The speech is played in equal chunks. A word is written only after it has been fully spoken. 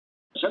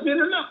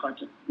سبيل الله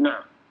قاتل.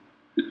 نعم.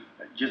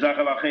 جزاك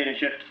الله خير يا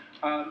شيخ.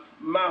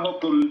 ما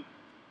حكم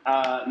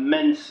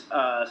من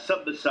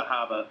سب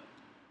الصحابة؟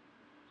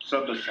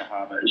 سب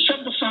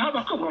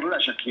الصحابة كفر لا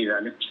شك في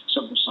ذلك،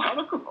 سب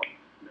الصحابة كفر،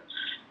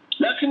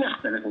 لكن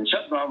يختلف إن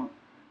سبهم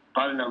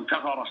قال إنهم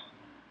كفرة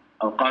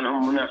أو قال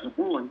هم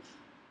منافقون،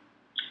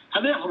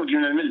 هذا يخرج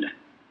من الملة.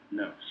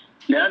 نعم.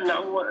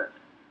 لأنه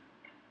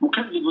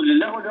مكذب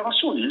لله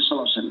ولرسوله صلى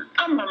الله عليه وسلم.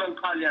 أما من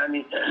قال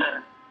يعني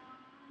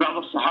بعض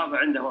الصحابة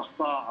عنده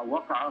أخطاء أو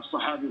وقع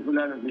الصحابي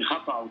فلان في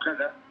خطأ أو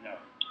كذا،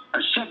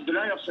 السب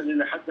لا يصل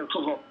إلى حد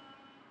الكفر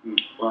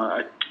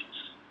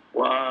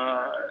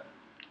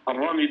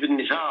والرمي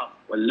بالنفاق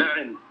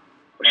واللعن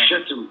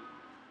والشتم.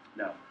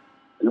 نعم.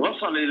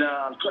 وصل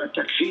إلى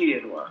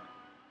التكفير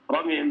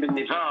ورميهم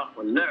بالنفاق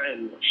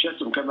واللعن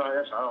والشتم كما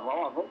يفعل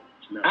الروافض.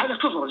 هذا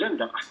كفر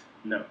زندقة.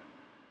 نعم.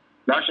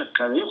 لا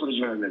شك هذا يخرج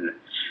من الملة.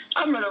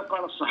 أما لو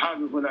قال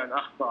الصحابي فلان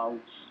أخطأ أو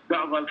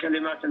بعض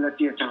الكلمات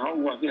التي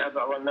يتهوه بها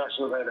بعض الناس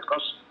من غير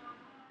قصد،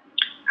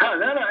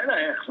 هذا لا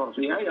يكفر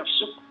فيها،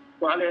 يفسق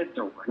وعليه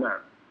التوبة. نعم.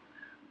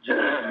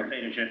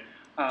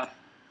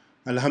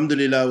 الحمد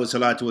لله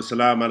والصلاة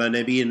والسلام على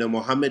نبينا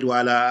محمد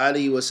وعلى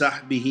آله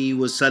وصحبه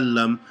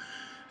وسلم.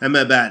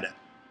 أما بعد،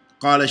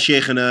 قال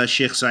شيخنا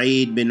الشيخ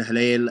سعيد بن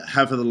Halayl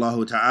حفظ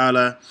الله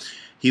تعالى,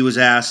 he was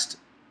asked,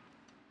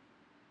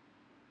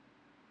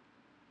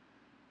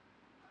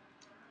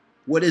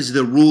 what is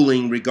the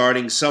ruling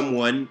regarding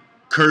someone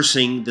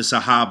cursing the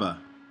Sahaba?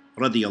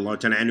 Radiyallahu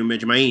ta'ala anhum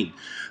ajma'in.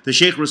 The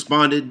Shaykh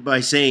responded by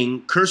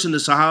saying, cursing the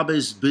Sahaba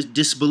is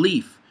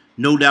disbelief,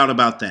 no doubt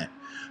about that.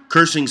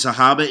 Cursing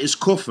Sahaba is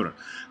kufr.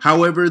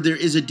 However, there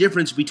is a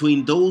difference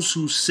between those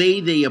who say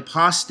they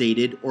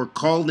apostated or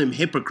call them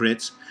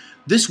hypocrites.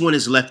 This one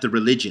has left the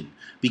religion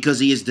because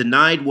he has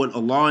denied what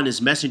Allah and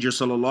His Messenger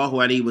sallallahu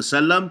alaihi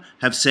wasallam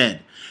have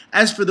said.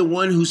 As for the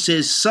one who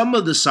says some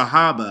of the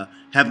Sahaba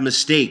have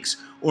mistakes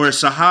or a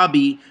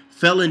Sahabi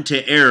fell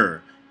into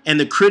error, and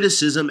the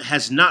criticism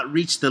has not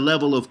reached the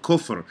level of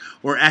kufr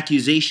or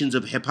accusations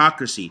of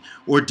hypocrisy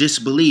or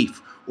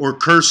disbelief or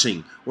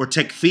cursing or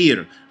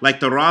takfir like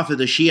the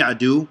Raafidah Shia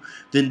do,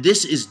 then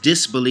this is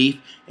disbelief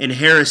and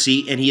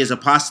heresy, and he has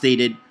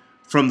apostated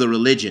from the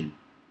religion,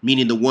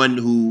 meaning the one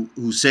who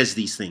says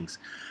these things.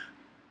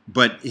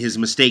 But his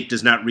mistake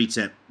does not reach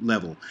that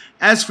level.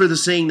 As for the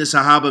saying the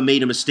Sahaba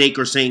made a mistake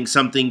or saying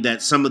something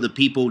that some of the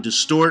people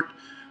distort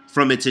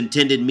from its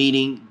intended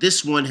meaning,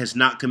 this one has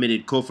not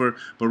committed kufr,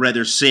 but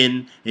rather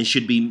sin and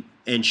should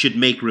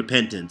make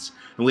repentance.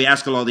 And we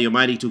ask Allah the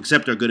Almighty to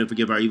accept our good and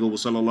forgive our evil. Wa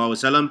sallallahu wa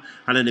sallam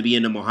ala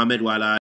nabiyyina Muhammad wa ala